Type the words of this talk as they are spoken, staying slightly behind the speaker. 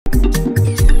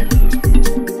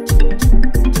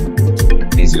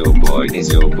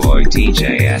your boy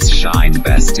DJ S Shine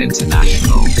Best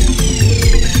International.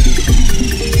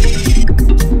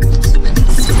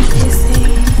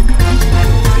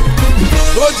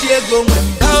 Ojiego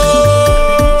Mwembao,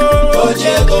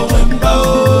 Ojiego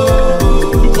Mwembao,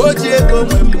 Ojiego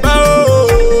Mwembao,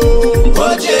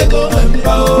 Ojiego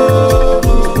Mwembao,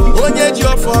 Onye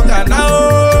Jofo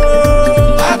Ganao,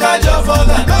 Akajo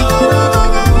Foganao,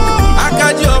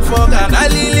 Akajo Fogana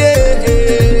Lile,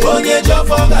 Onye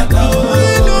Jofo Ganao,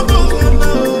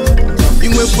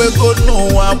 Imwe Kwego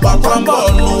Noa, Bakwambo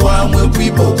Noa, Mwe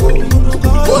Pipogo,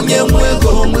 Onye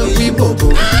Mwego, Mwe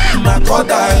Pipogo,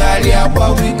 Makoda Gari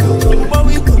Abawiko,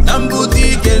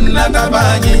 Nambuti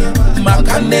Kenatabani,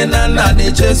 Makane Nana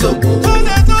de Chesopo,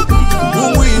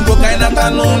 Uwimbo Kainata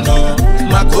Nono,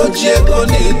 Makochego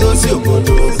Nedo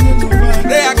Siopodo.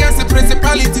 Pray against the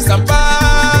principalities and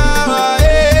power.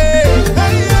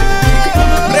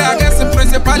 Pray against the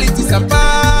principalities and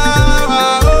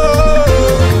power.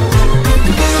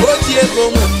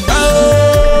 Ojiego Mwembao,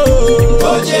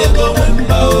 Ojiego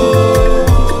Mwembao,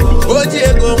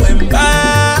 Ojiego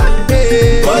Mwembao,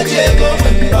 Ojiego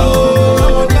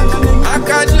Mwembao.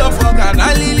 Akajo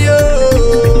Fogana Lilio,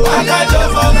 Akajo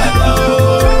Fogana,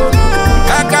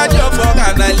 Akajo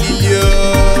Fogana Lilio.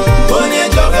 Onye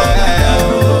Jofo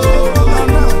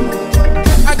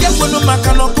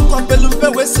Makano kukompelu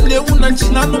mpewe sile una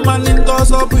nchina numani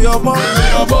ndozo buyobo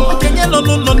Kenye no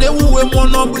newe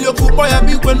mono buyo kubo ya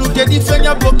bigwe nuke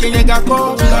difenya bo kenye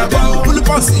gako Ulu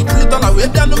ponsi bulu dola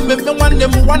webya numeme wane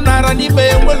mu wanara ni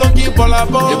me mwelongi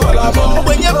bolabo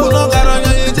Mwenye kuno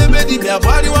garanya yejebe di bia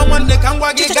bari wa mwande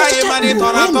kangwa giga ye mani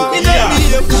torako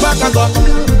Inemi ye kubaka goto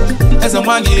Eze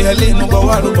mwani heli nugo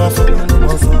waru mofo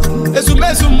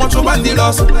Ezumezu mocho bandi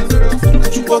loso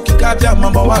Chuko kikabia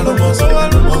mamba walo moso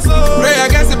Pray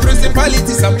against the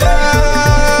principalities and power.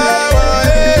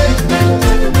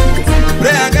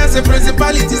 Pray against the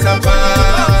principalities and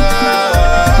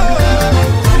power.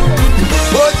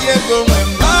 Ojiego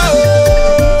Mwembao,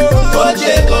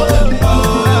 Ojiego Mwembao.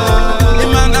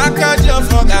 Imana Akajo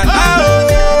Foganao,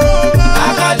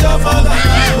 Akajo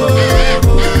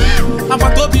Foganao.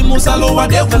 Amatobi Musalo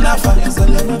wade kunafa.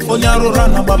 Onyarura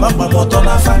na babamba moto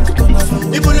nafa.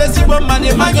 Ibulesi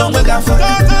bomane manyongwe gafa.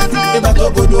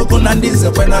 Ebatogodo kunandize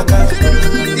kwenaka.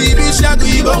 Ibishagu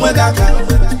ibo mwegaka.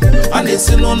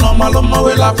 Anesi no normalo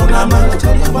mawela punama.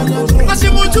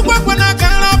 Asimuchu kwa kwenaka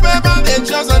na beba.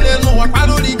 Echoza nenu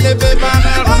wakaluli gebeba.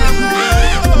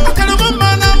 Akana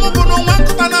mama na mbuno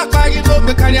mwakuta na kagi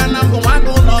dobe kariana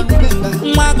mbumagu no nibenga.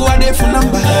 Mwagu wadefu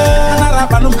namba.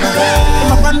 Anaraba numba.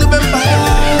 Mapandu bemba.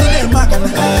 Nide magana.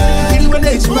 Iriwe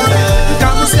nejiba.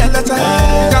 Kamu se leta.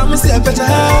 Kamu se becha.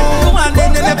 Kumane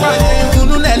nene panye.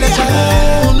 Unu nelecha.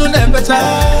 Unu nebecha.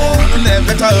 Unu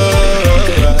nebecha.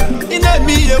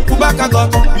 Inemi ye kubaka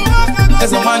goto.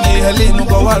 Eze mani helinu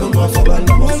go walu mofo.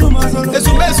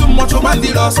 Ezumezu mocho bandi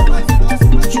loso.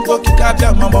 Chuko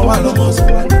kikabia mamba walo mozo.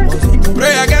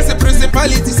 Pray against the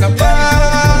principalities and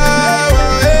power.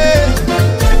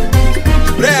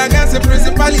 Pray against the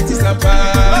principalities and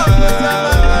power.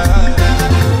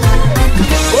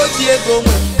 Ojiego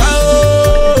Mwembao,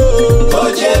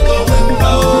 Ojiego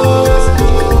Mwembao,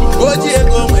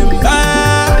 Ojiego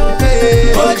Mwembao,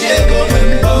 Ojiego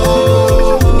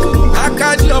Mwembao.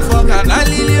 Akajo Fogana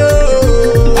Lilio,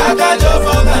 Akajo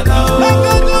Fogana,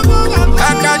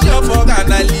 Akajo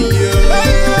Fogana Lilio.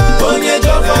 Onye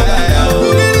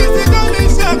Jofo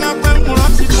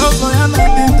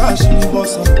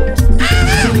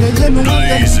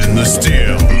Blaze in the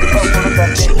steel.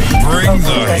 Bring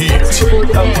the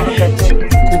heat.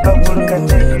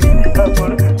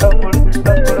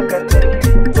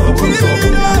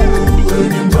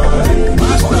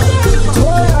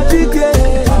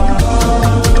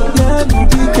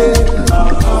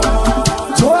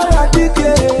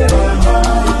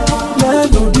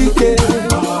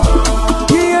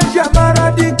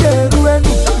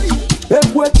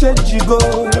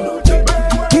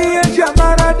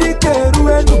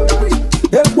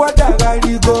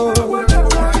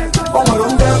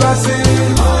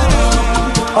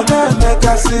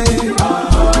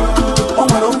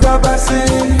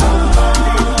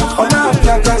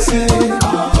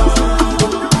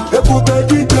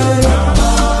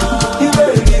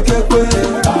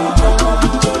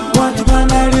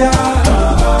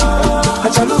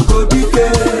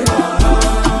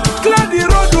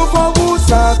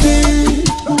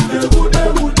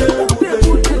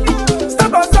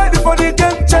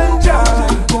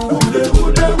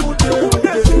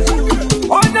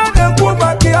 Onya ne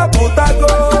kuba kia putago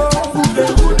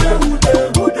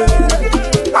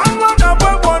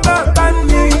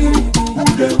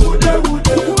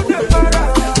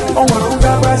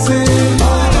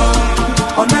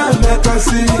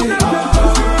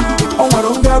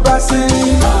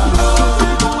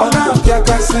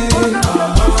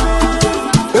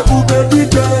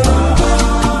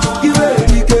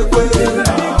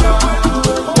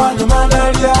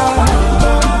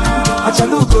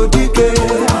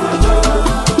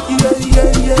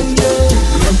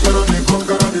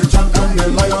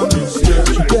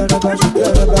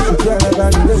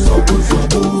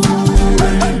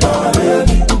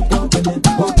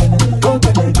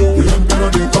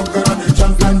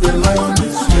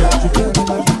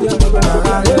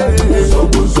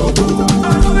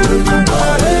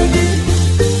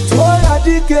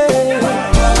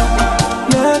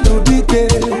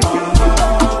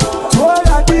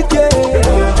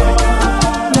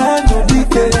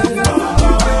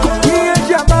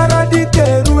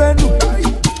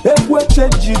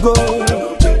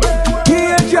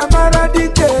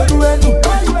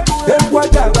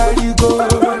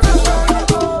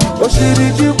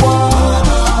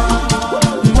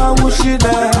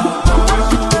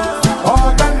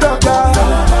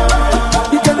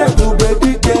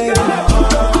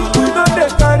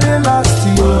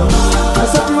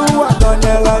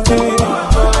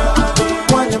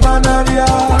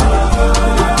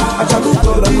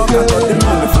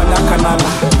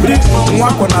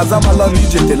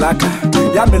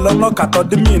Ya melono kato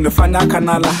de mi no fanya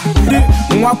kanala.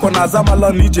 Mwako na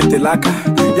zamalon ije telaka.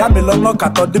 Ya melono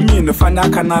kato de mi no fanya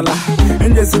kanala.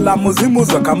 Enye sila muzimu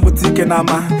zo kambutike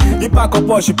nama. Ipako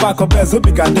poshi pako bezo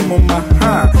biga di muma.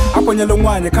 Akonyele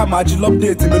nwanye kama ajil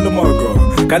update melo morgo.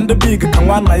 Kande big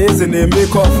kanwana yeze ne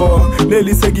make off.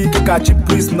 Leli segi kika chip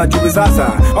priest na jubizaza.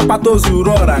 Opato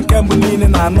zurora nkembu nini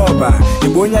na anoba.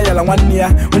 Ibonya yala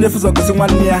nwania. Onye fuzo kusi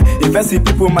nwania. Investi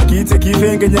people makite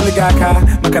kife ngenyele gaka.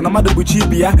 Makana madu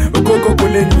buchibia. Okoko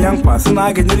koleni yankwa.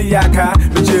 Sina genyele yaka.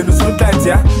 Mechelu sometimes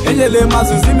ya. Enyele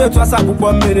mazu zime twasa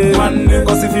kukwa mere.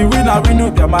 Cause if you win I win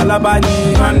up ya malabani.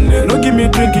 No give me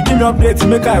drink, give me update,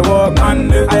 make I walk.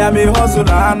 I am a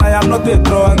hustler and I am not a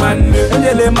drug.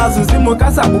 Enyele mazu zimo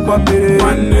kasa kukwa mere.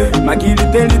 Makili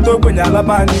teli to kwenye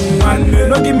alabani.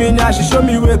 No give me nyashi, show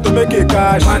me way to make a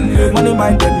cash. Money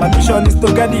minded, my mission is to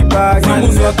get it back.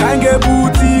 Zimuzo kange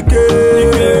boutique.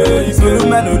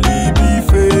 Solumeno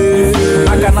libife.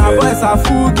 Makana boys are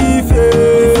fugife.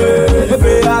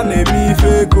 Efe ane mi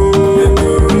feko.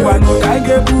 Mwano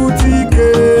kange boutique.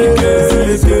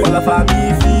 Silese wala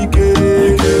fami fike.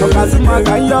 Okazima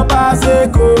kanyo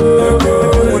baseko.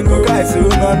 Mwano kaisi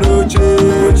unanoche.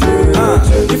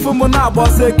 Ifu muna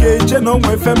boseke iche no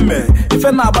mwefeme.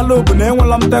 Ife na abalobu na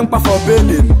enwelom tempa for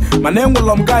bailing. Mana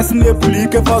enwelom guys na-epuli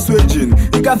ike for swaging.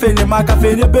 Ika fenye maka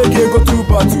fenye beke ego 2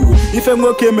 bottle. Ife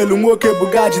nwoke melu nwoke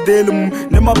buga jidelu m.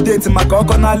 Nem update maka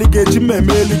oko na ligeji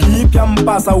mmemeli gi. Ipia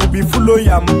mpasa ubi fulo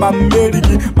ya mba mmeri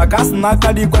gi. Maka asina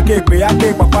aka di kwa kekpe ya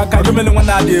kekpa kwa aka. Jomele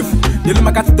nwana adefu. Yelu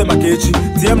maka tite maka echi.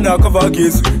 TM na cover oge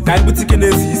esu. Ka ibutike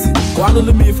na-esi isi. Kwa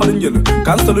alulu mi ifalin yelu.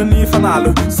 Ka nsolu ni ife na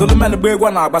alu. Solu menu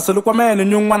begwa na agba. Solu kwa menu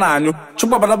nyung nwa na anyu.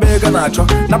 Chukwa bada bega na acho.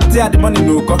 Napti ya di money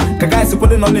n'uko. Ka guys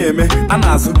kwele no na-eme.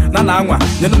 Anazu na na anwa.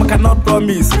 Yelu maka not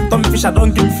promise. Tommy fish I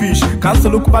don't give fish. Ka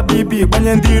nsolu kupa BB.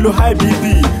 Kwenye ndilu high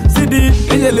BB. CD.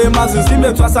 Enyele mazu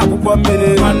zime twasa kukwa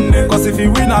mere. Cause if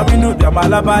you win I win up ya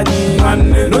malabani.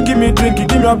 No give me drink,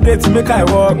 give me updates, make I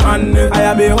walk. I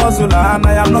am a hustler and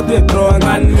I am not a drug.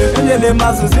 Enyele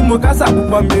mazu zime kasa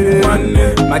kukwa mere.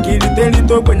 Makili teli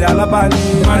to kwenye alabani.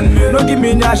 No give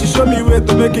me nyashi, show me way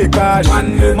to make a cash.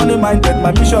 Money minded,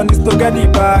 my mission is to get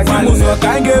it back. Zimuzo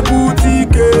kange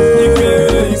boutique.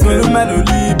 Solumeno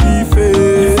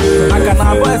libife.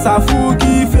 Makana boys are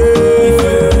fugife.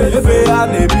 Efe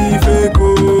ane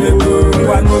bifeko.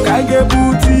 Mwano kange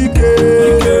boutique.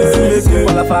 Silese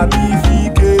wala fami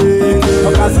fike.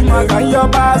 Okazima kanyo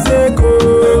baseko.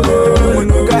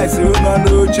 Mwano guys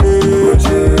unanoche.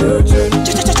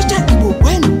 Igbo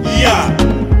bueno. Yeah.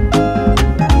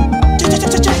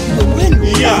 Igbo bueno.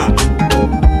 Yeah.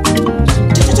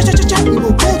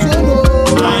 Igbo bueno.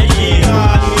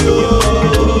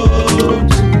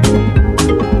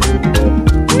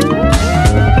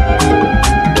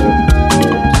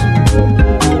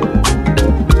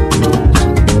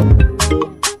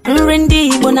 Nrindi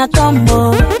Igbo na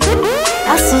tombo.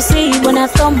 Asụsụ Igbo na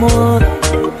tombo.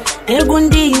 Egwu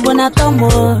ndị Igbo na tombo.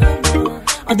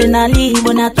 Ọdịnala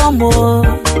Igbo na tombo.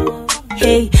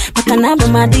 Hey, maka na abụ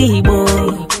m adị Igbo.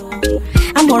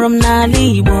 Amụrụ m n'ala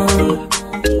Igbo.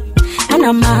 Ana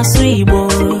m asụ Igbo.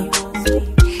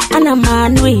 Ana m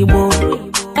anụ Igbo.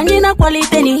 Anyị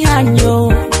na-akwalite n'ihe anyị.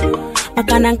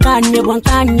 Maka na nke anyị bụ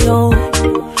nke anyị.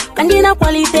 Anyị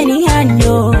na-akwalite n'ihe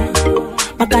anyị.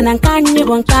 Maka na nke anyị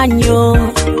bụ nke anyị.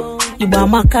 Igbo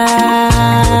amaka.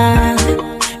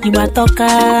 Igbo atoka.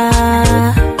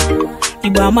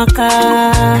 Igbo amaka.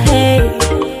 Hey.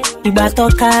 Igbo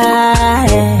atoka.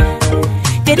 Hey.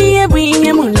 kedu ihe bụ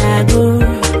ihe mụ na-agụ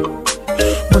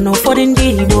bụ na ụfọdụ ndị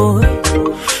Igbo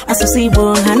asụsụ Igbo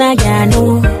ha naghị anụ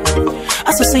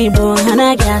asụsụ Igbo ha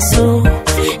naghị asụ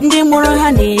ndị mụrụ ha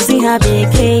na-ezi ha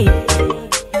bekee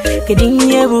kedu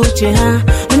ihe bụ uche ha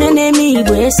onye na-eme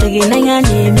Igbo esoghị na ihe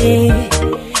na-eme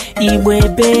Igbo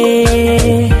ebe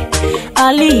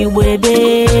ala Igbo ebe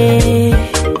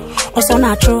ọsọ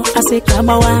na-achụ asị ka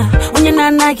gbawa onye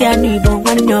na-anaghị anụ Igbo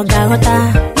nwanne ọ ga-aghọta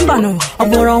mbanụ ọ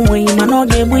bụrụ onweghị mana ọ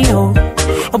ga-egbu ya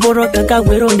ọ bụrụ gaga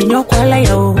were onyinye ọkwala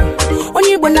ya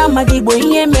onye Igbo na-amaghị Igbo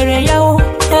ihe mere ya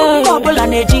mgbe ọbụla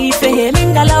na-eji ife ha eme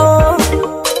ngala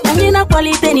anyị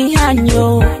na-akwalite n'ihe anyị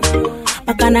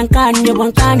maka na nke anyị bụ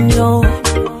nke anyị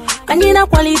ka anyị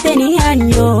na-akwalite n'ihe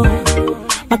anyị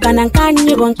maka na nke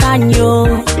anyị bụ nke anyị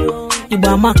Igbo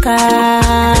amaka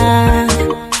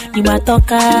Igbo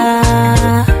atọka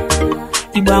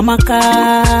Igbo amaka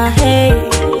hey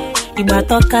Igbo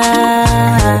atọka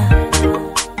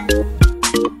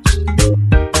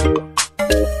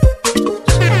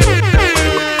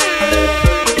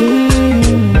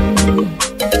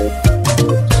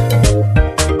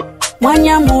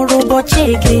nwanya mụrụ ụbọchị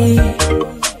eke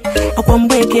ọkwa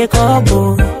mgbe eke ka ọ bụ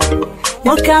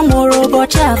nwoke amụrụ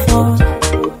ụbọchị afọ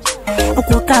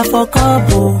ọkwa ka afọ ka ọ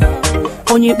bụ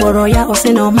onye kpọrọ ya ọsị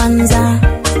na ọmanza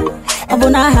ọ bụ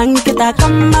n'aha nkịta ka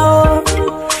mma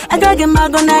agaghị m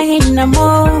agọnaghị nna m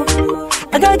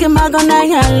agaghị m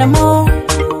agọnaghị ala m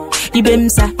ibe m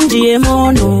sa njighe m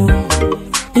ọnụ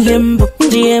ihe mbụ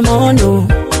njighe m ọnụ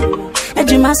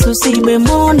eji m asụsụ Igbo m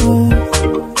ọnụ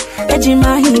eji m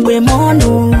aha Igbo m ọnụ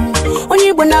onye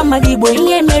Igbo na-amaghị Igbo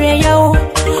ihe mere ya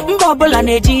mba ọbụla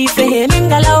na-eji ife ha eme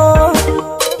ngala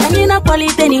anyị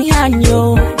na-akwalite n'ihe anyị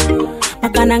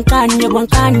maka na nke anyị bụ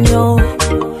nke anyị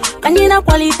anyị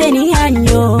na-akwalite n'ihe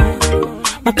anyị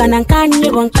maka na nke anyị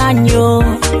bụ nke anyị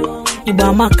Igbo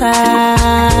amaka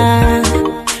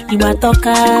Igbo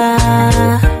atọka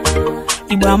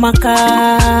Igbo amaka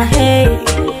hey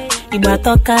Igbo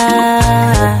atọka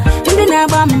ndị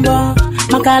na-agba mbọ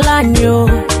maka ala anyị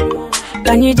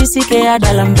ka anyị jisike ya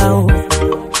dala mba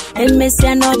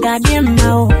emesịa na ọ ga-adị mma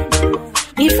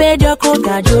ife dị ọkụ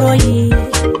ga-ajụ oyi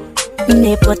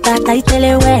nne pụta ka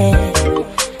itelewe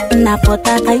nna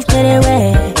pụta ka itelewe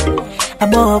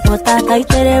agbọghọ pụta ka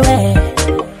itelewe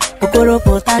okoro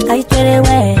pụta ka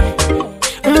itelewe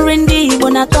nri ndị Igbo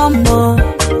na-atọ mbọ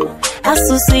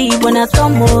asụsụ Igbo na-atọ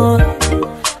mbọ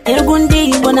egwu ndị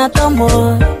Igbo na-atọ mbọ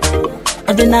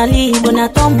ọdịnala Igbo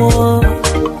na-atọ mbọ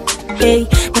hey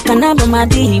maka na abụ m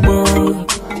adị Igbo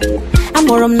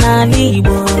amụrụ m n'ala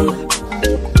Igbo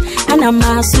ana m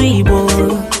asụ Igbo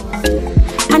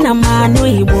ana m anụ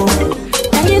Igbo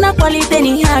anyị na-akwalite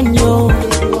n'ihe anyị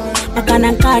maka na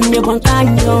nke anyị bụ nke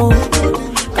anyị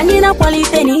anyị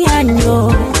na-akwalite n'ihe anyị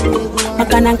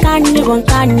maka na nke anyị bụ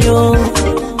nke anyị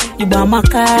Igbo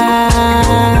amaka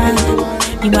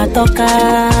Igbo atọka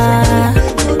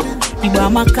Igbo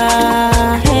amaka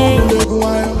hey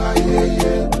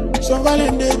Somebody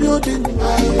in the building.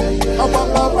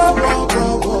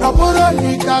 Naporo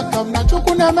nika kam na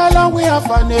chuku na mela we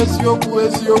afane esioku.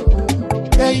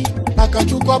 Hey,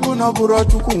 nakachuko bu no buro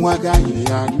chuku nwaganye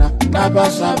yana.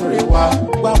 Nabasabrewa,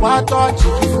 gba to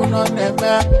chikifu no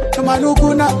neme.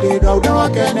 Manuku na bedo do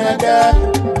kenede.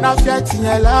 Na fiati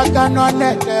nyela ka no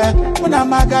nede. Una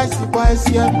magasi kwa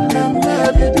esie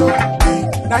meme bido.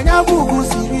 Na nyabugu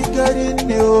siri keri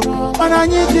neo. Mana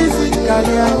nyitizi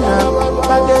kali anya.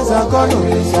 Padeza kono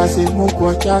nisase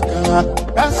mukwa chaka.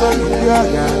 That's ya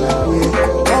gala we.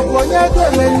 Okonye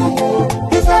kwelelu.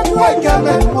 Ife mweke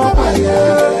me mwaye.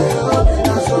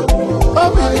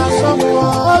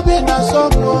 Obi na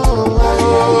somo.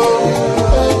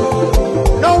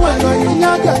 No one no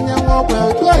nyaga nyamwe.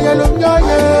 Tuye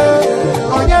lumyoye.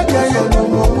 Onyege yelo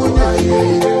munyaye.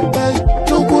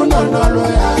 Tuku no lo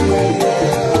ya.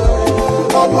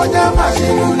 Obonya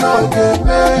masiru no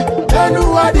gebe. Enu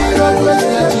wadi rojo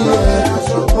sejiye.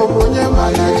 Obonya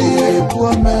manaji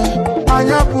epuome.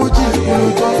 Anya puji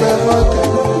iluto fevote.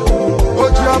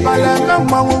 Oji obale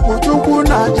mmanwu kuchukwu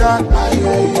naja.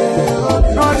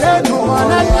 Nolenu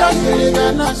wanatya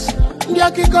silivenas. Ndi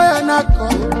akiko ya nako.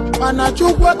 Mana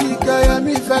chukwu akike ya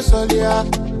mifesolia.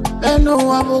 Enu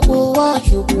wabuku wa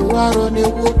chukwu waro ni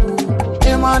wuku.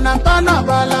 Imana mpana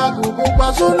balagu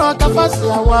kukwa suno kafasi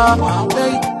awa.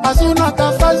 Hey, asuna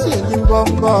kafasi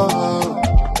limbombo.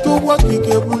 Chukwu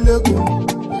akike bulegu.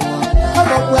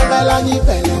 Kwebela ni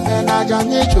pele na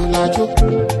janye chulachu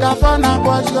kafana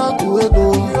kwazi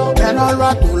okuego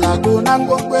menolwa tulago na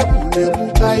ngokwe bule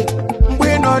bukai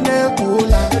mgbe no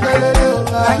nekula lelele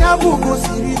anya bugu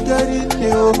siri teri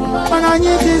neo mana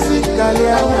nyi physically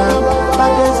anya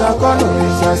badeza kono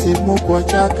isasi mukwa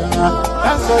chaka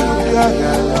aso yuya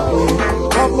gala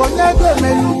opo nego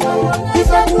melu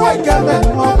ife kuweke men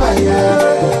mobaye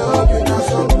obi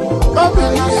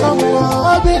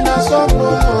na somo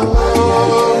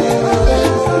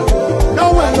no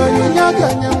welo nyaga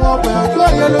nyamoba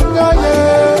koyelo nyoye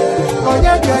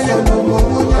onyaga nyamomo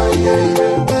munyaye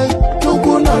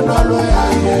tukuna nalo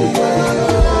yaye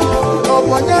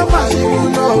obonye masimu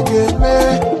no geme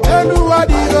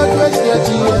enuwadi go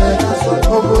twesieti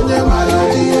obonye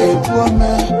maladi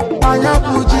etuome anya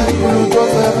puji to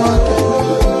femoto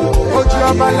oji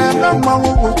obale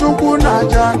mmawu tukuna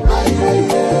jan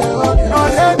no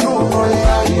lenu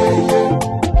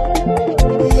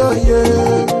yo ye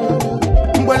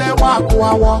mbele waku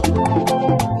awo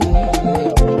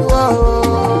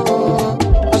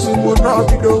asimu no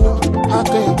bido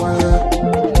akeba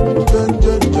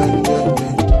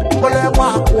mbele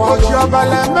waku oji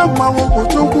obale mmawu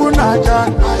tukuna jan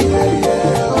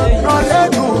no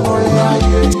lenu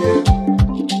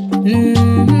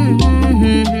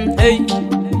hey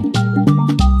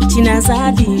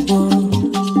Chinazadigo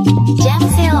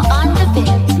Jamfeel on the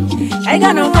beat. I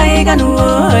got no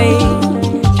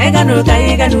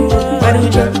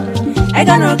Baruje. I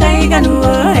got no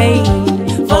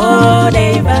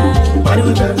forever.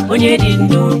 Baruje, onye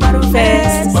dindo baru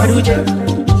fest.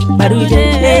 Baruje,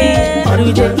 hey,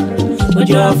 Baruje,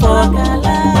 ojo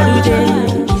fokala.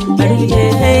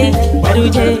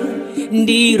 Baruje,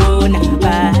 ndiro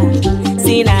naba,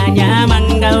 sinanya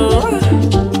mangao,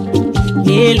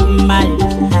 nelumala,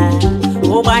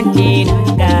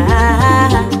 obanjinaga,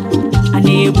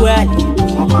 anebwali.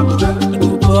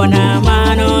 Ikukona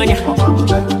manonya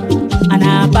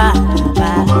anababa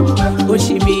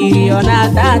oshimiri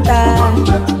onatata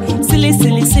silly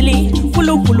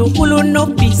kulu no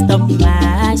piece of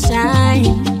my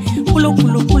shine kulu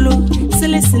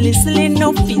silly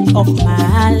no piece of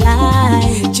my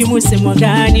life chimuse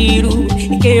moganiru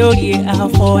ikeyorie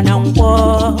afona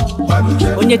mpo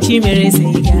onye chimereze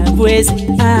gabweze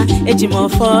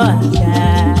ejimofo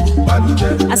aga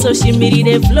asoshimiri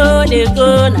the flow they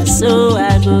go na so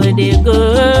I go they go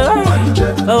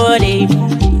forward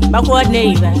backward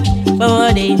neighbor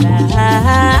forward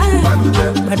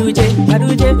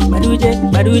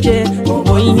Baruje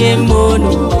oinhe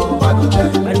mono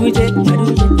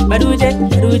Baruje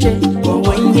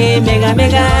oinhe mega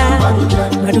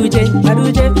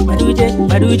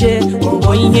Baruje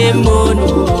oinhe mono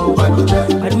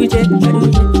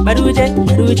Baruje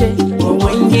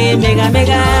oinhe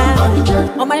mega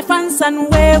all my fans and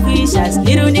well wishers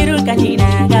niru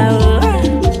kaninaga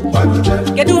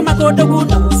kedu makodogu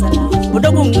nosala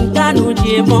odogu nkanu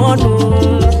jemonu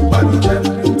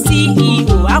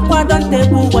CEO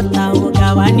akwadontebu wata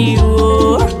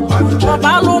ogawaniru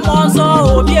obalu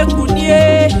mozo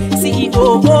obiekunie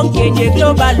CEO okenye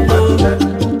global lo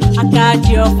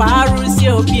akaji ofarusi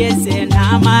obiese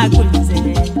na magunze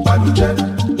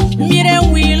mire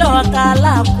wilo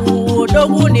kalaku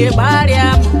odogu ne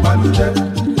bariam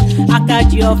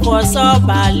akaji ofo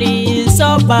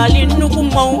sobali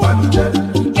nukumo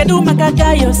kedu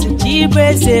makaka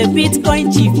yosijibe se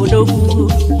bitcoin chief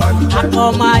odogu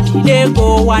akoma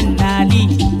didego wanali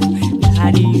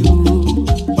naliu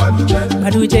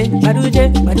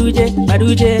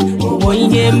Baruje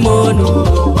oinhe mono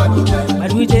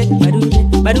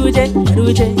Baruje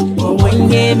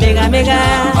oinhe mega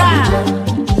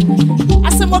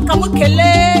asemoka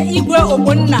mukele igwe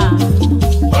obonna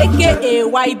aka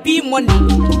YB Money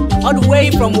all the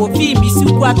way from Ovi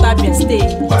Misuku Atabia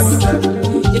State.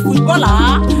 A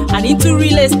footballer and into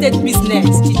real estate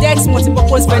business. Chidex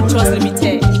Multipurpose Ventures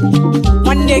Limited.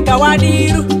 One nigga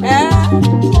wadiru,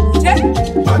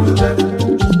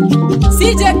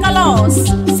 CJ Carlos,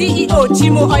 CEO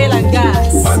Chimo Oil and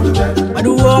Gas.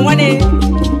 Maduwo wane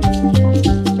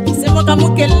Semoka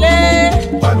mukele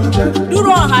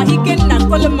Duro ha ikenna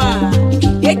kolema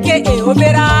aka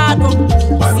Oberago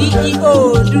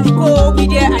CEO Durko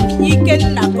Media and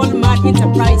Ikenna Coleman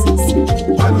Enterprises.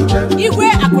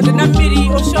 Igwe akudena mmiri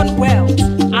Ocean Wells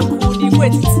akudi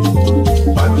wet.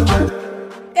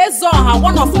 Ezoha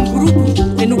one of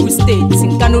Mburuku Enugu State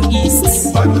in Kano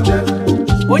East.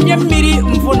 Onye mmiri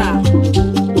Mvuna.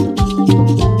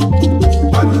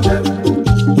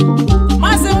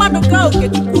 Maze Maduka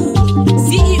Oketuku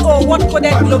CEO World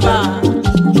Coded Global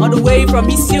all the way from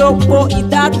Isiokpo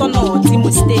Idatono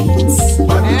Timo State.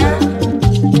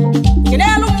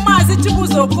 Kenelu Mazi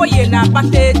Chibuzo Koye na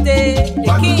Patete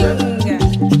the King.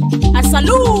 I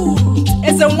salute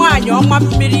Ezewanyo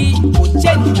Mapiri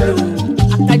Ochendo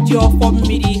Akadio for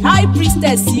Miri, High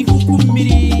Priestess Ihuku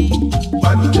Miri.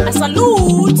 I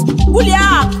salute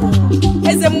Uliako,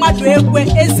 Eze Madwekwe,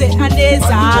 Eze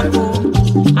Aneza Ako.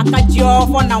 Akadio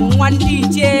for na one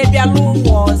DJ Bialu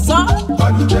Waza.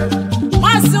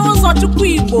 Mazi Uzochukwu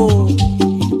Igbo,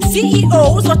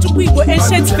 CEO Uzochukwu Igbo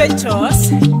Ancient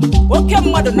Ventures. Oke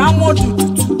mmadu na modu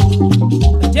tutu.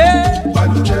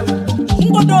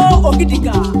 Ngodo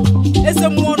Ogidiga, Eze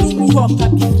Mwonu Muho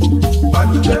Kabi.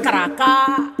 Ikaraka.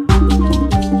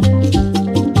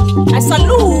 I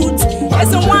salute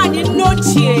Eze Wani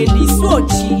Nochie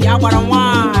Nisochi Awara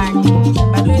Wani.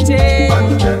 Baduje.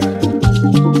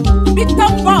 Big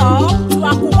Top Bob to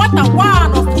Akuwata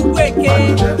One of Kuweke.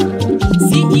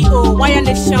 CEO Wire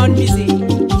Nation Music.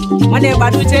 Mane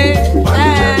Baduje.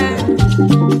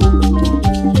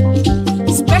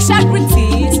 Special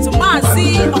greetings to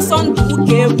Mazi Osondu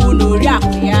Kebu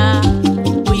Noriakuya.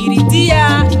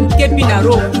 Oiridia Kepina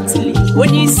Rome, Italy.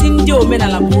 Onye isi ndị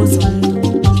omenala bozo.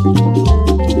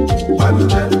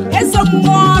 Ezo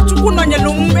mwa chukwu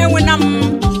nonyelu enwenam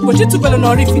kochitubelu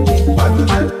n'Oraifite.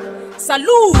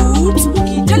 Salute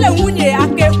ijele nwunye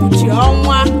aka ekpuchi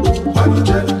ọnwa.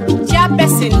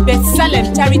 Chairperson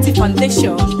Bethsalem Charity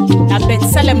Foundation na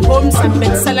Bethsalem Homes and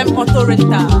Bethsalem Auto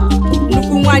Rental.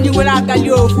 Nnukwu nwaanyị nwere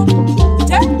agali ofu.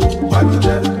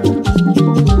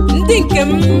 Ndị nke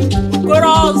m goro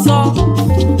ọzọ.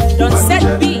 Don set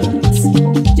beats.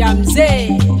 Jamze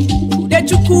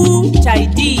Udechukwu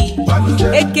Chaidi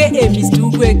aka Mr.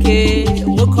 Ugweke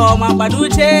Wokoma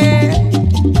Baduje.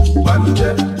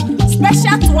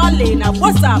 Special twale na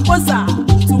boza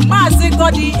to Mazi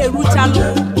Godi Eruchalu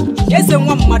Eze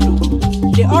Nwammadu,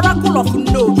 the Oracle of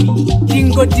Nnobi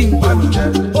Dingo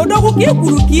Odogu ki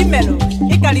kwuru ka imelo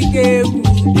ịkarịga egwu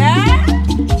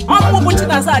ọmụ ụbọchị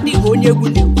na-aza adịghị onye egwu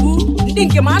na-ekwu ndị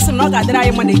nke ma asị na ọ ga-adịrị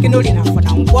anyị ma na-eke n'ori na afọ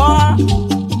na ngwọ.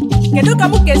 Kedu ka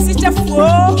m ga-esi chefuo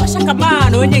ọshakama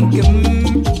na onye nke m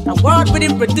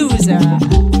award-winning producer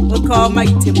Okoma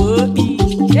Itebobi.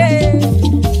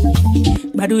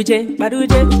 Baduje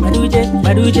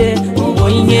onwo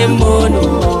ihe mono.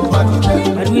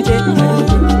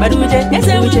 Baduje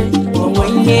eze uche onwo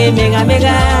ihe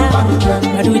mega.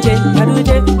 Baduje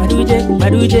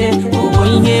onwo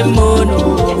ihe mono.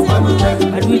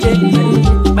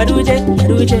 Baduje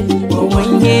onwo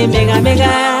ihe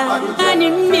mega. Ani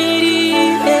mmiri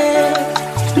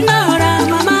nora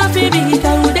mama baby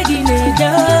ta udegi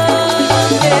nejo.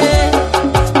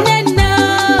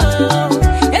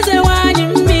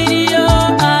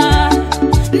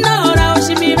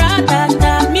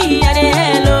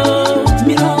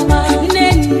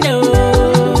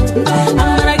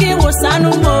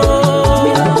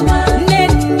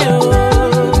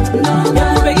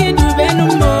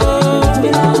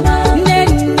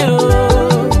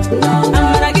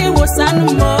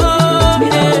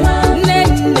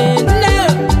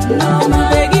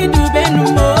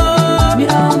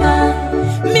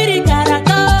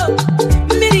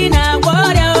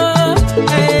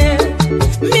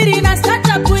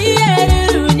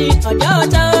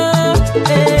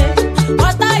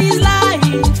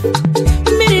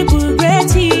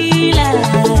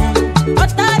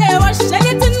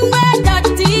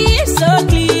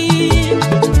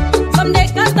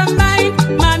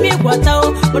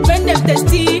 But when them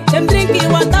thirsty, them drinking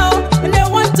water, and they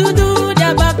want to do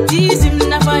their baptism,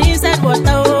 now for inside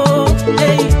water.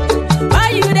 Hey, why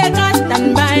you they cast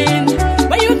and bind?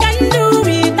 When you can do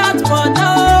without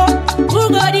water? Who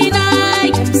got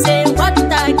deny? Them say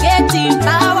water getting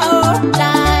power of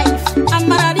life. I'm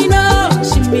already know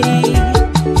shimmy.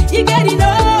 You get it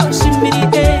know shimmy.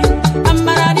 I'm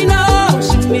already know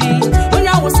shimmy. When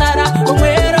I was Sarah,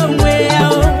 where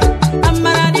I'm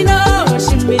already know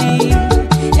shimmy.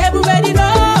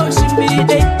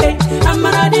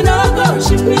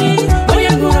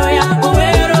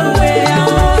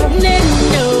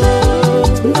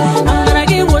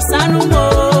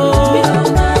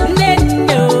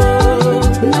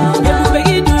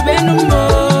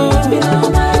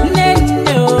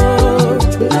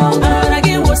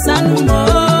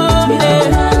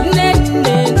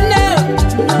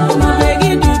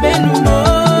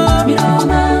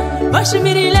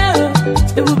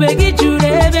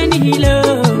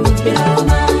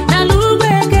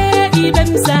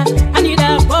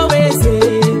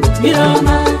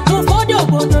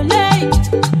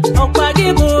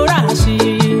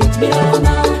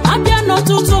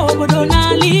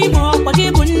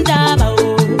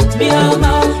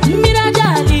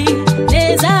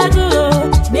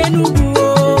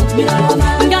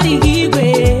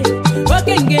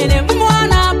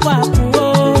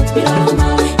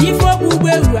 Ifo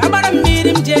bugwe amara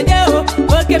mmiri mjede o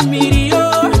oke mmiri o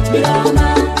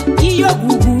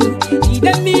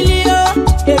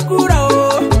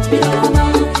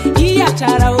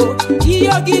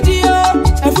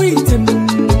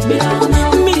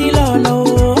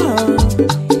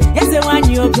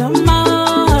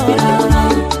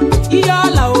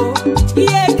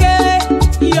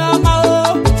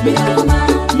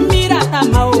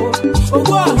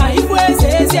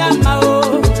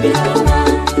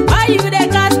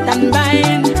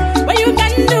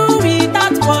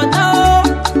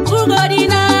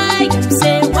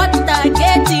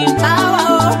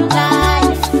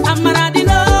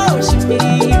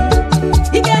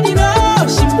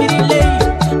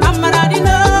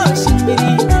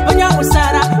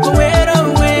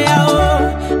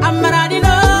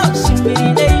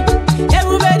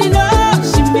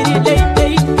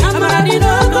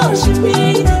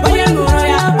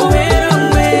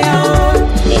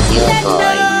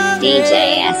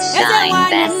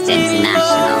alias Shine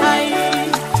Best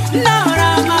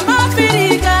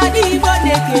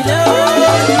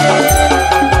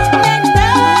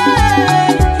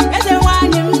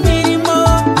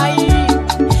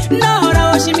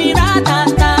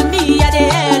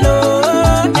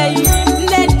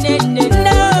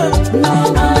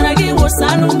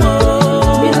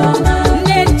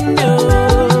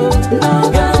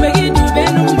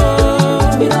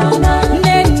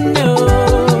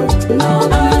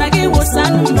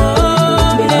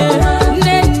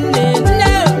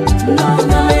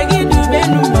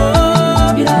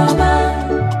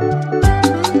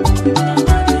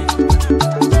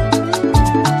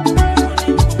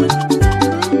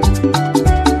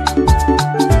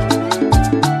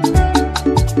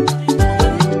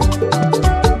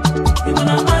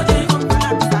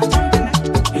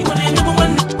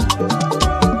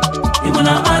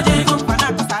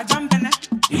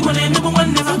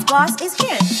Boss is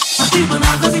here.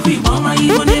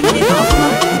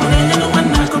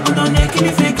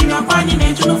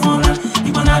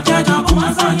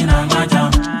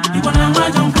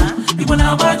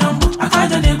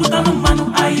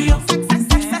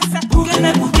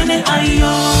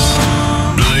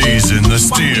 Blazing the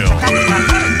steel.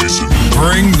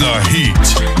 Bring the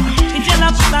heat.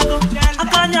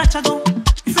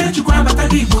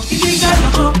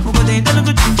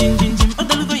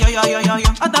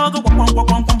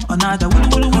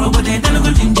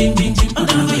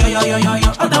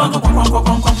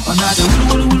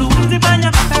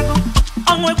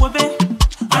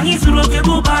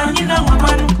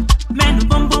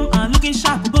 Looking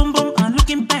sharp, boom boom,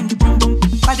 looking bang, boom boom.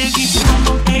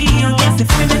 Hey yo, yes, the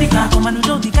family car, come and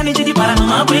do the candy para no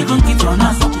ma we con kitro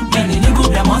naso. Bene ne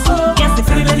gubia moso. Yes, the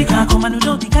family car, come and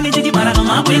do the candy para no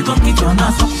ma we con kitro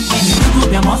naso. Bene ne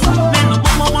gubia moso. Meno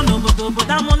bomo no bodo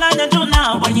bodamu la na do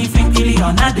now. When you think kili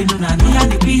ona de luna ni ya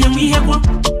de piye mi hebo.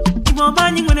 Ibo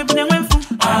bani ngone bune wenfu.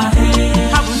 Ah hey.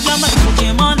 Habu jama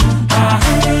Pokemon. Ah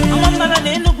hey. Amamba na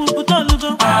de no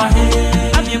putolugo. Ah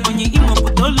hey. Abi bonyi imo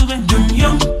putolugo. Dum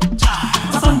yum.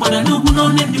 Somebody no who no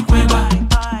name you kweba.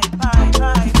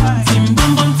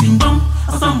 Timbum.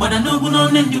 Somebody no who no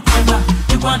name you kweba.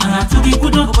 You wanna have to be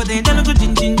good over there. Then go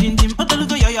jin.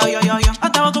 Otalugo yo.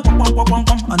 Atawago pom.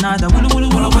 Another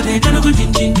wulu. Over there. Then go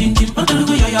jin.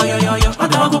 Otalugo yo.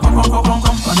 Atawago pom.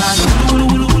 Another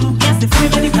wulu. Yes, the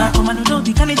very car come and do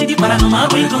the candy para no ma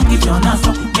we gon' get your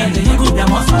naso. Mende ne go bia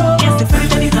moso. Yes, the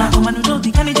very car come and do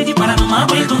the candy para no ma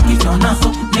we gon' get your naso.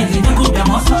 Mende ne go bia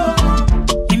moso.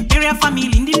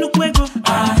 Family in the Nukwego.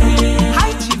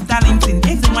 High Chief Darlington,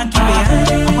 everyone to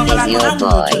Is your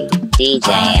boy, DJ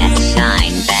S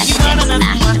Shine Best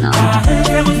International.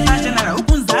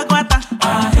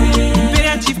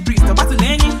 Imperial Chief Priest,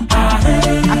 Batuleni.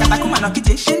 Akatakuma no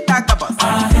Kitchen Takabos.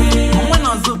 One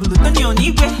of Zobulu, Tony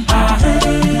Onigwe.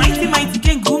 Mighty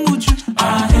Ken Gumuchu.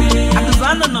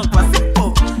 Akuzano no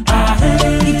Kwasipo.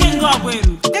 He can go away.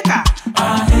 Teka.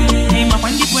 Name of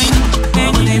Wendy Gwen.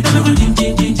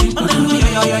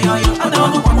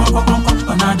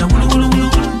 Another wulu.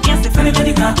 Yes, the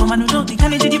very car come and do the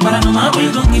candy para no ma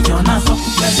we gon' get your naso.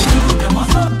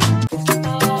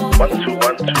 One, two,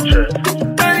 check.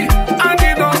 Hey, I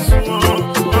need us.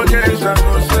 Oh, yes, I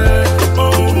know say.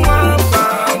 Oh,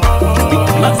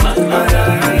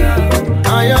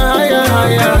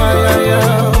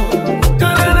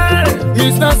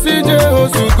 Mr. CJ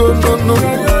Osugo no.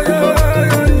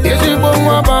 Ezigbo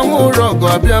nwa ba mu rogo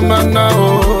abia mana o.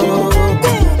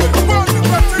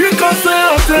 Because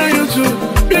I tell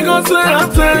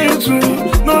you to.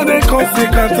 No they come say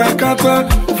kata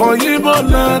for Igbo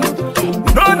land.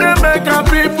 No they make our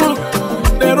people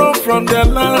they run from their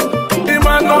land. It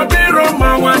might not be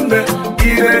Roma one day.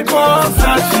 It cause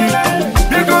Sashi.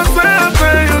 Because I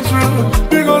tell you to.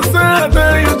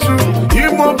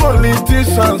 Igbo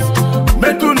politicians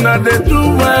make una they do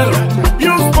well.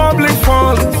 Use public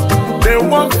funds. They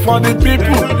work for the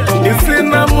people. It's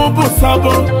in a Mubu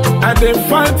Sabo. And they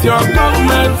fight your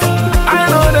government. I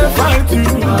know they fight you.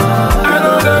 I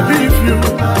know they beef you.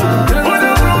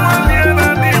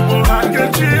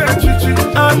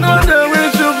 I know they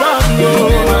wish you back.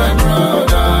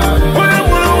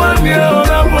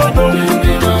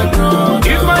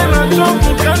 If I not jump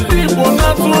to get people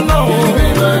not to know.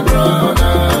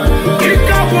 If I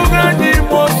can't get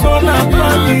people so not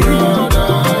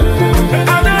I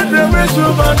know they wish you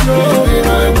back.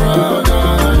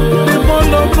 The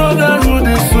bond of brotherhood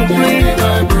is supreme.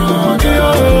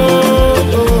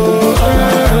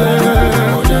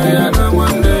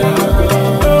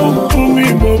 Oh, Umi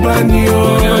Bobanio.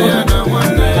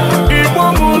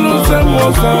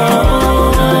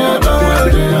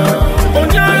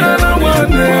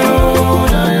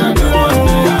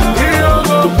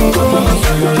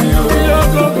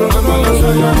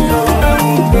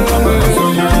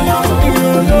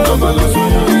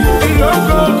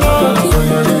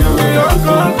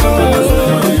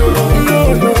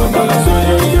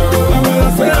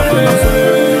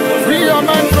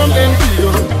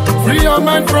 your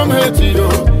mind from hate, yo.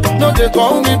 No, they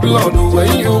call me blood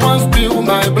when you want spill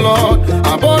my blood.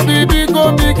 About baby,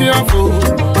 go be careful.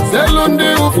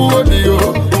 Selunde ufu odio.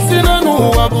 Sinanu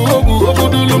abu obu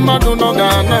obudulu madu no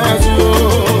ganas yo.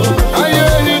 Aye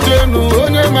hidenu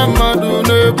onye mamadu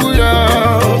nebuya.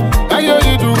 Aye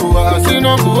hidu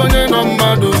asinobu onye no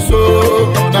madu so.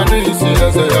 Nani isi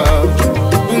ezeya.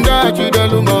 Nga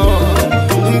chidelumo.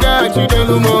 Nga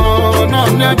chidelumo. Na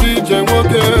nebi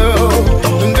jengwoke.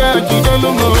 Nga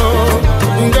chidelumo.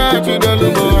 Nga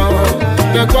chidelumo.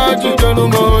 Nekwa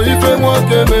chidelumo. Ife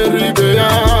mwoke meribe ya.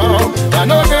 I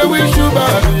know they wish you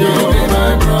bad, you be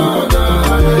my brother.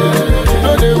 I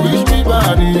know they wish me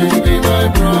bad, you be my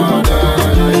brother.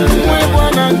 We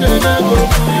wanna get a go,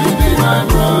 you be my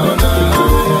brother.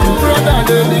 Brother,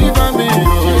 they leave me,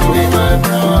 you be my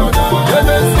brother.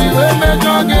 Let see when me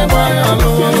jog in my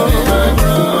alone, you be my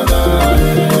brother.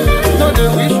 I know they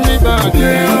wish me bad,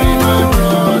 you be my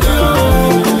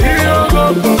brother.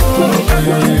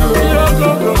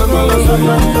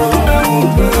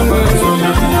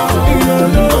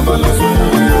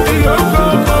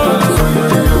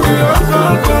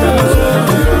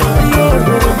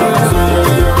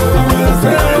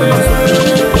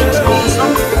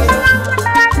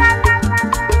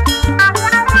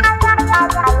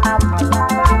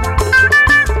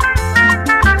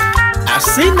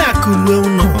 Asina kulwe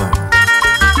uno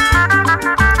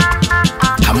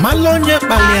Amalonye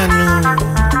paliano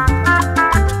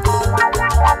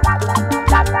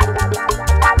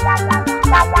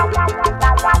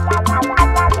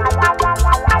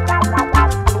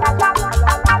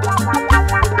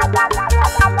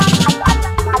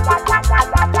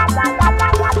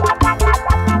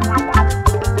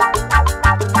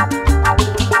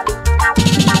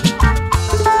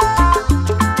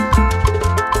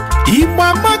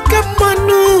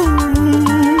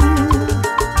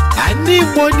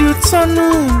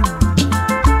Sonu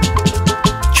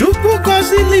Chukwu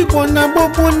gozili Igbo na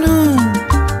gbobonu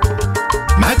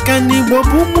maka na Igbo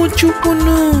bụ ụmụ Chukwu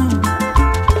nu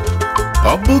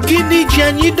ọ bụ gịnị ji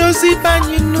anyị dozi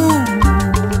banyị nu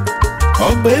ọ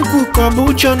bụ egwu ka ọ bụ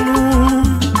ụjọ nu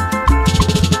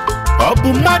ọ bụ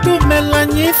mmadụ mere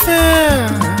anyị ife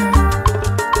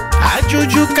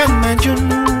ajụjụ ka mma jụ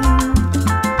nu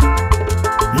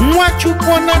nwa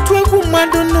Chukwu na-atụ egwu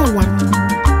mmadụ n'ụwa nu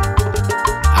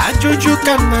Ajụjụ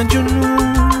ka m na-ajụnụ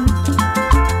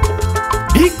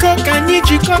biko ka anyị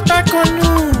jikọta kọnụ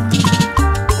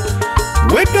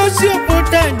wee dozie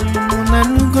obodo anyị nọ na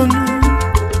nugonu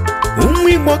ụmụ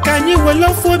Igbo ka anyị were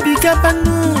ofe obi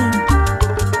gabanụ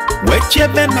wee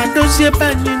chebe ma dozie ebe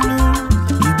anyị nụ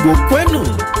Igbo kwenu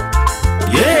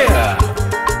yeah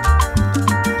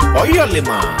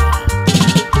oyolima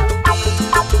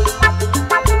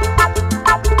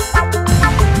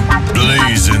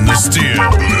Blaze in the steel.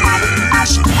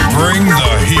 Bring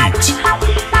the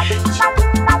heat.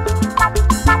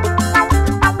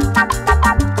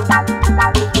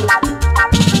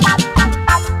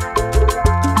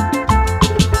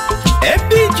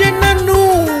 Ebije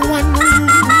nanu wanu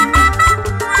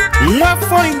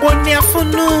Mwafo Igbo ni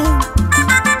afunu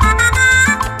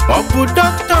Obu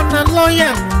doctor na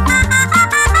lawyer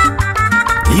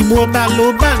Igbo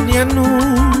baloba ni anu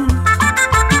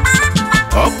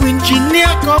Ọ bụ injinia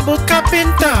ka ọ bụ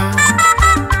kapịnta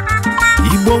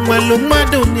Igbo nwelu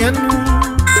mmadụ n'anụ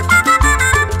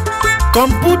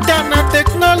kọmputa na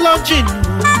teknọlọji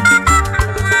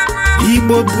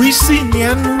Igbo bụ isi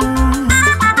n'anụ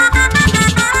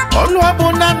ọlụ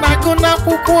ọbụla na-agụ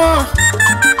n'akwụkwọ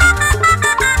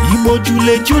Igbo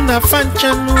juleju na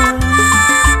fanchanụ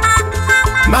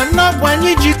mana ọ bụ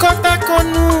anyị jikọta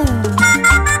kọnụ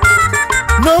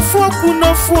n'ofu okwu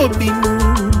n'ofu obinu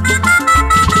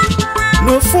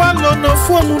n'ofu alọ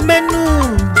n'ofu omume nụ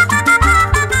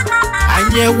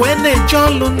anyị ewe na-eje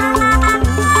ọlụ nụ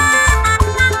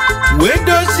wee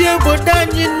dozie obodo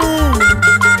anyị nụ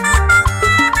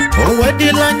o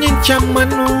wedịla anyị ncha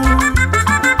mmanụ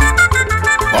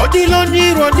ọ dịla onye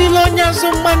iro ọ dịla onye azụ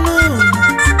mmanụ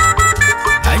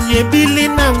anyị ebili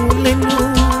na nwule nụ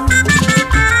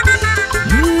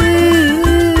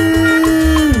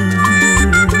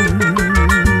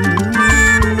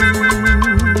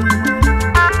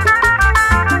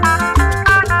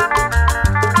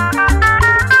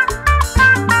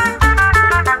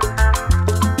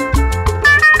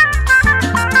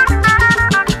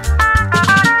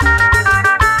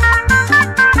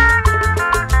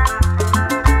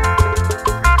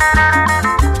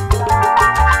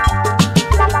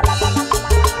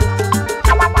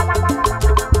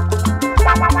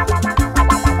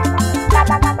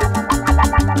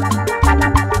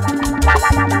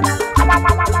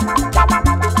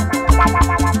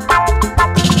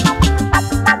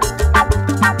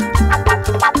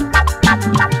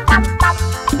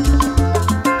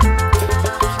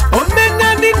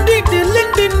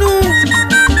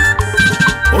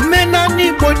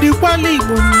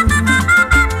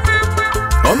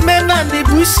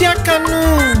aka nụ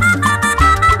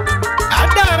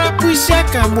adara pusi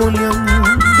aka moliamu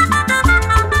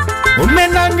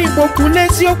omenani Igbo kwu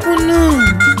n'eziokwu nụ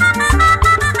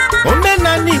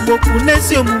omenani Igbo kwu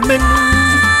n'ezi omume nụ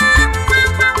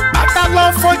atala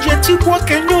ọfọ ji etigbu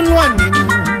okenye ụlọ anyị nụ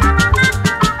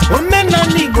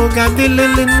omenani Igbo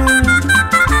ga-adịlele nụ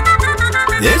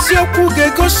eziokwu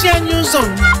ga-egosi anyị ụzọ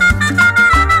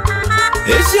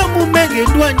ezi omume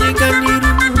ga-edu anyị gaa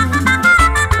n'iru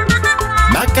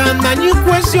maka na anyị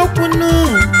kwu eziokwu nụ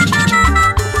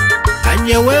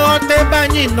anyị ewe ọta ebe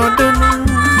anyị nọdụ nụ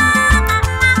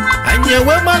anyị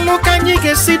ewe malụ ka anyị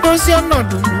ga-esi dozie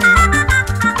ọnọdụ nụ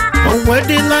onwe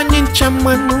dịla anyị ncha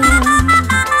mmanụ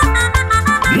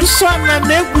nsọ ana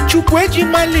na egwu Chukwu eji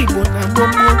mala Igbo na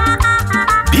gbogbo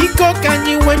biko ka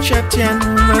anyị wechatịanụ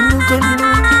na nugonu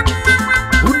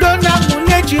udo na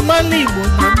mụle eji mala Igbo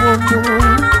na gbogbo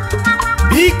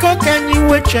biko ka anyị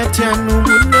wechatịanụ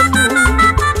nwanne m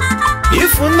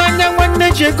ịfụnanya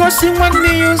nwanne ji egosi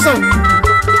nwanne ya ụzọ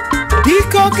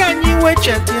biko ka anyị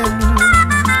wechatịanụ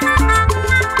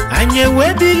anyị ewe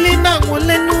bili na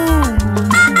nwụlenụ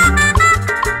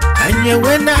anyị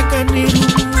ewe na-aga n'iru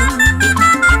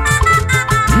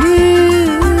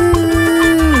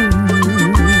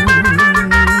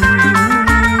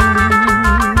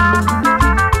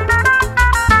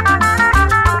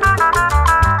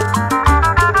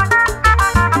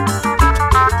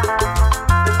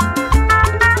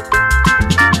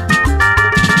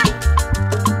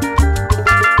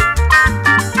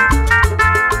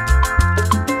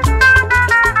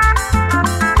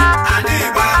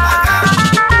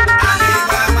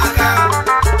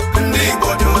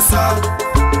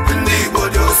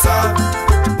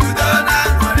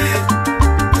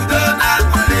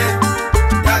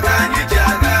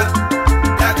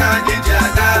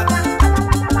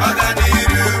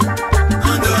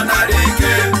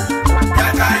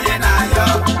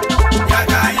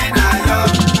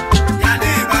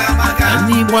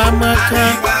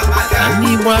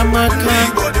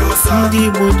ndị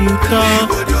Igbo dị ụtọ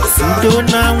udo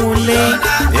na nwule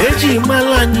eji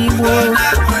mala anyị Igbo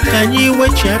ka anyị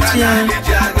wechatịa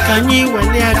ka anyị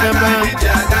wele agaba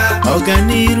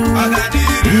ọganiru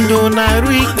ndụ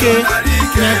na-arụ ike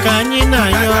ya ka anyị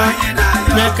na-ayọ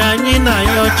ya ka anyị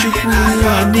na-ayọ Chukwu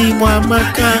ndị Igbo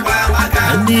amaka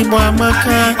ndị Igbo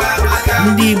amaka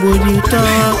ndị Igbo dị ụtọ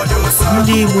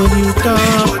ndị Igbo dị ụtọ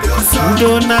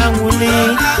udo na nwule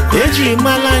eji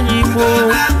mala anyị Igbo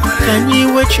ka anyị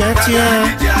wechatịa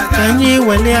ka anyị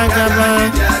wele agaba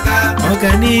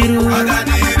ọganiru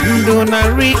ndụ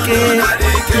na-arụ ike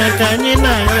ya ka anyị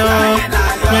na-ayọ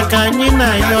ya ka anyị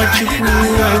na-ayọ Chukwu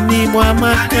ndị Igbo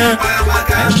amaka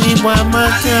ndị Igbo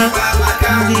amaka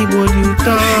ndị Igbo dị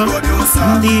ụtọ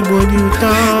ndị Igbo dị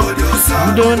ụtọ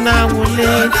udo na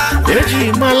nwule eji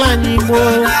mala anyị Igbo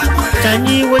ka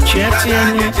anyị wechatịa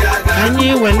ka anyị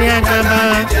wele agaba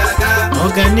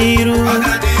ọganiru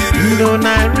ndụ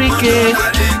na-arụ ike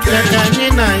ya ka anyị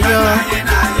na-ayọ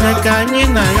ya ka anyị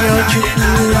na-ayọ Chukwu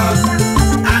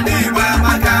ndị Igbo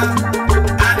amaka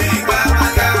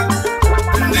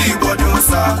ndị Igbo dị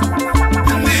ụsọ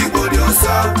ndị Igbo dị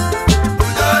ụsọ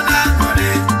udo na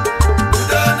aṅụrị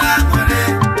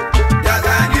ya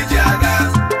ka anyị ji aga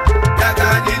ya ka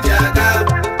anyị ji aga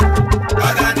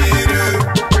ọganiru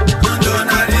ndụ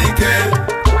na-arụ ike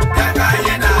ya ka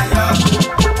anyị na-ayọ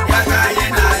ya ka anyị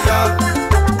na-ayọ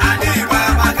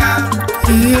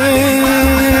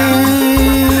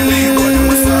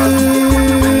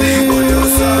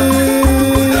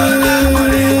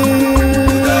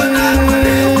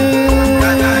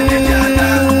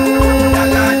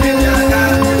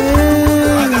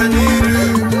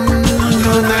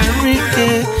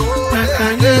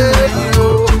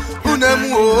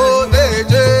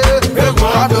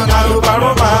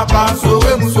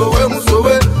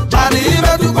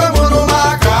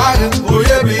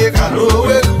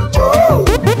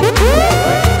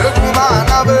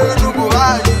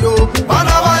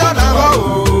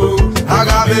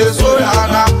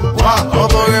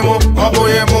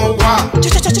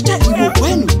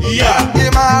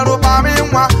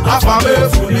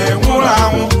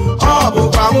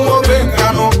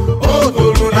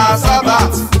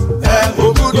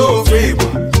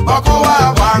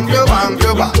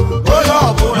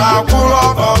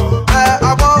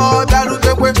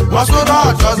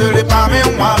chọziri pami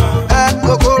nwa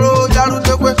okoro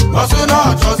bịarutekwe ọsị na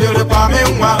chọziri pami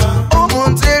nwa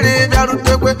ụmụntịrị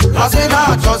bịarutekwe ọsị na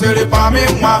chọziri pami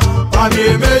nwa pami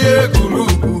emeghe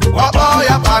egwurugwu ọkpọ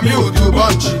ya pami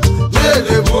udubọnchi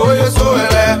Chede bụ onye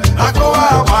sowere akụwa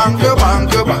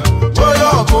gbangịgba onye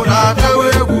ọbụla tewe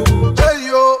egwu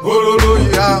eyo gololo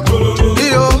ya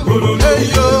iyo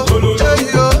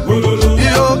eyo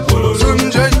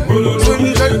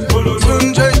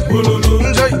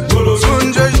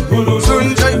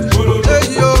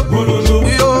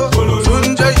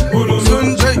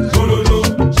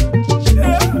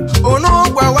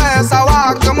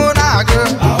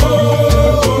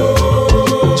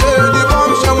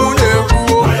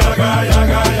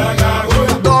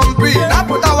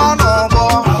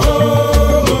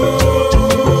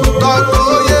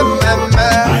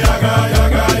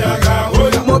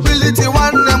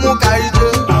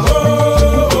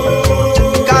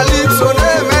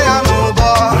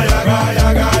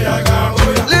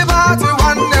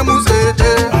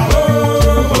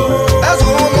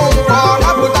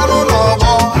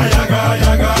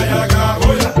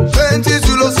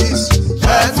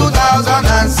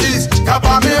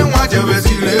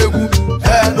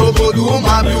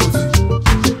Uma Beauty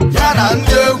ya na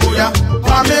ndị egwu ya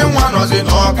mami nwa nọzi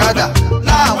n'ọkada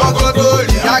na-agbagodo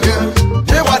oli ya gị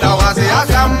ịgbadawazi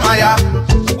afịa mma ya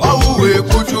ọwụ wee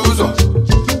kwuchi ụzọ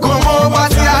komo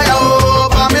gbatịa ya o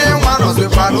mami nwa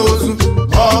nọzikwa n'ozu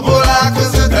ọ bụla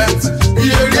aksidenti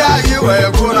iyeri anyị wee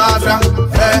gwụ n'afịa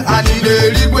anyị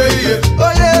na-erigwe ihe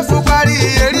onye fukwara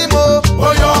iyeri mo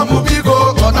onye ọmụ biko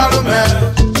kọtarụ m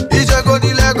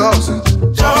ijegodi Lagos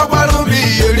chọwakwarụ m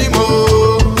iyeri mo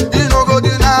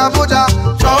inogodi na Abuja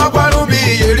chọwakwarụ m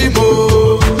iyeri mo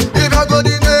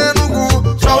ịbịagodi n'Enugu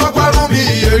chọwakwarụ m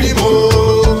iyeri mo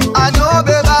anyị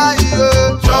obebe anyị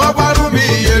chọwakwarụ m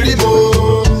iyeri mo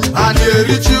anyị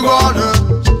erichigo ọnụ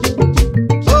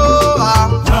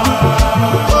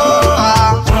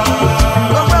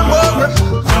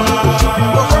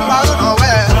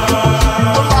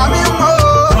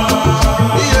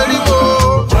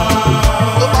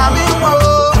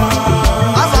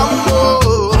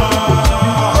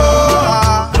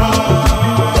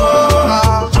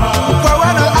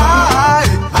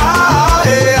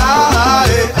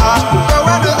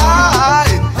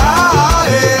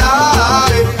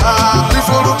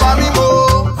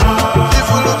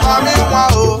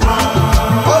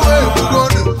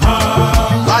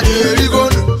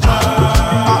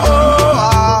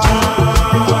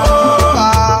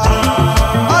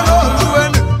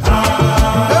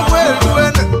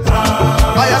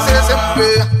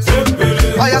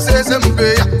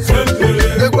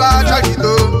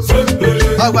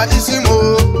Agwa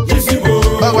isimo,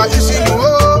 agwa isimo,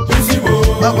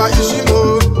 agwa isimo,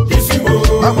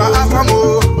 agwa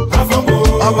afamo,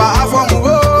 agwa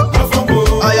afamo,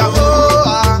 aya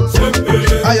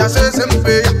aya se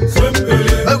sempe,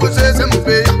 egu se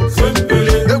sempe,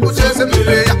 egu se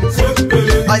sempe,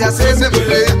 aya se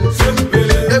sempe,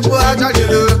 egu aja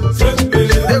dido,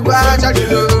 egu aja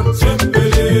dido.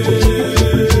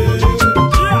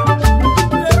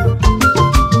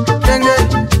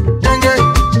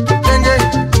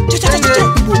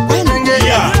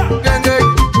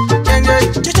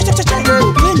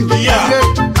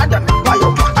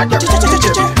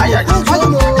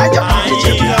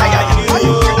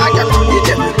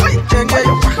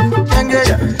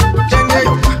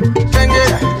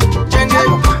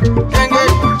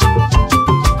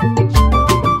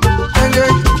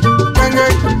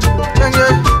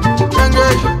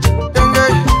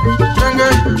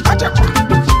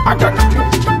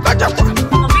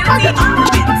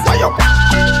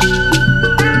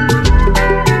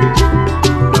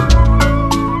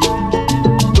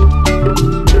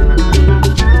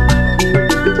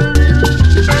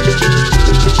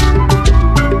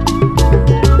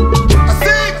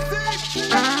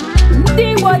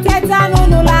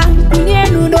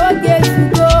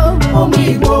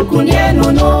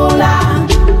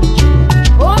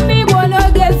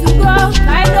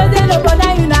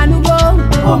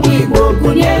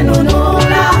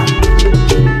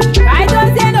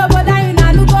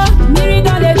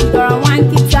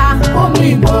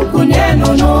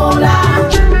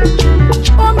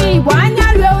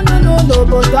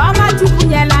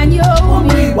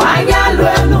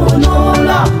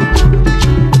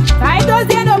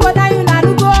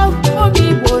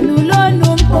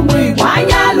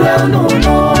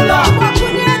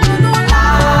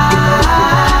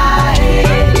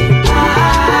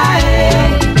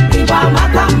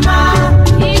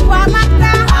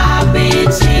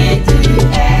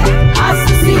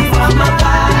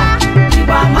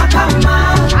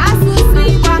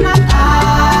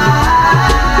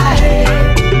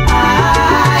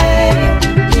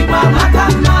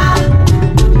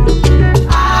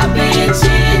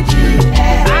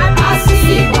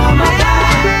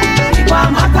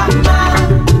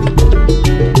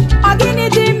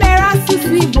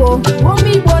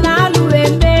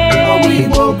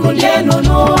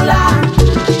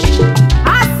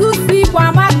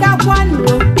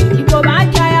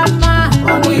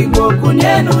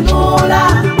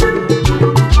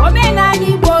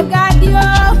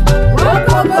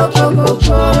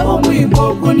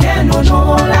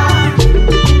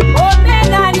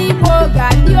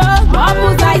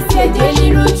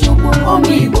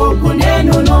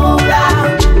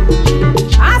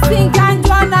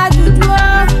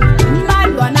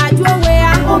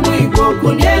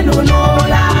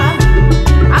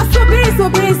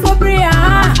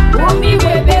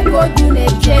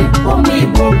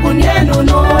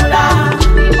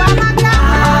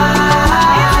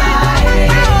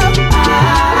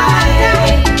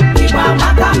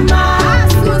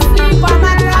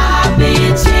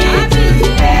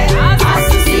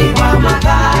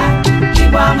 Maka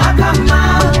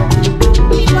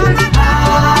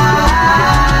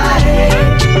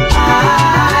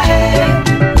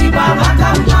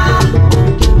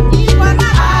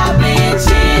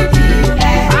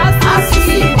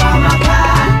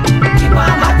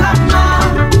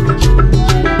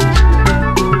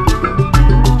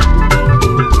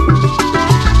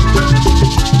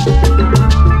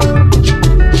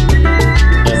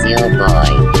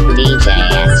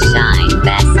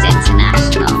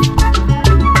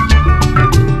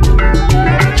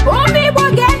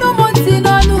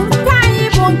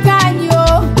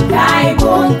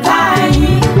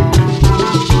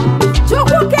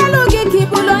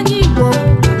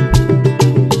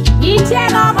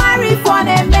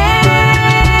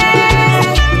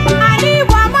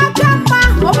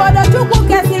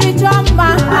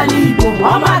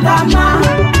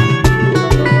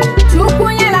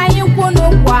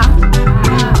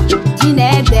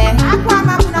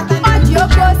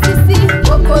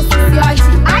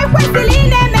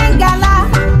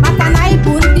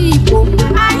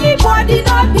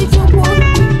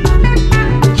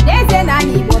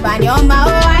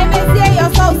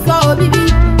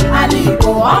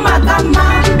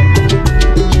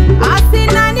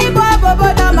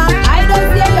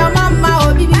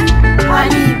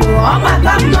ọ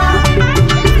maka mma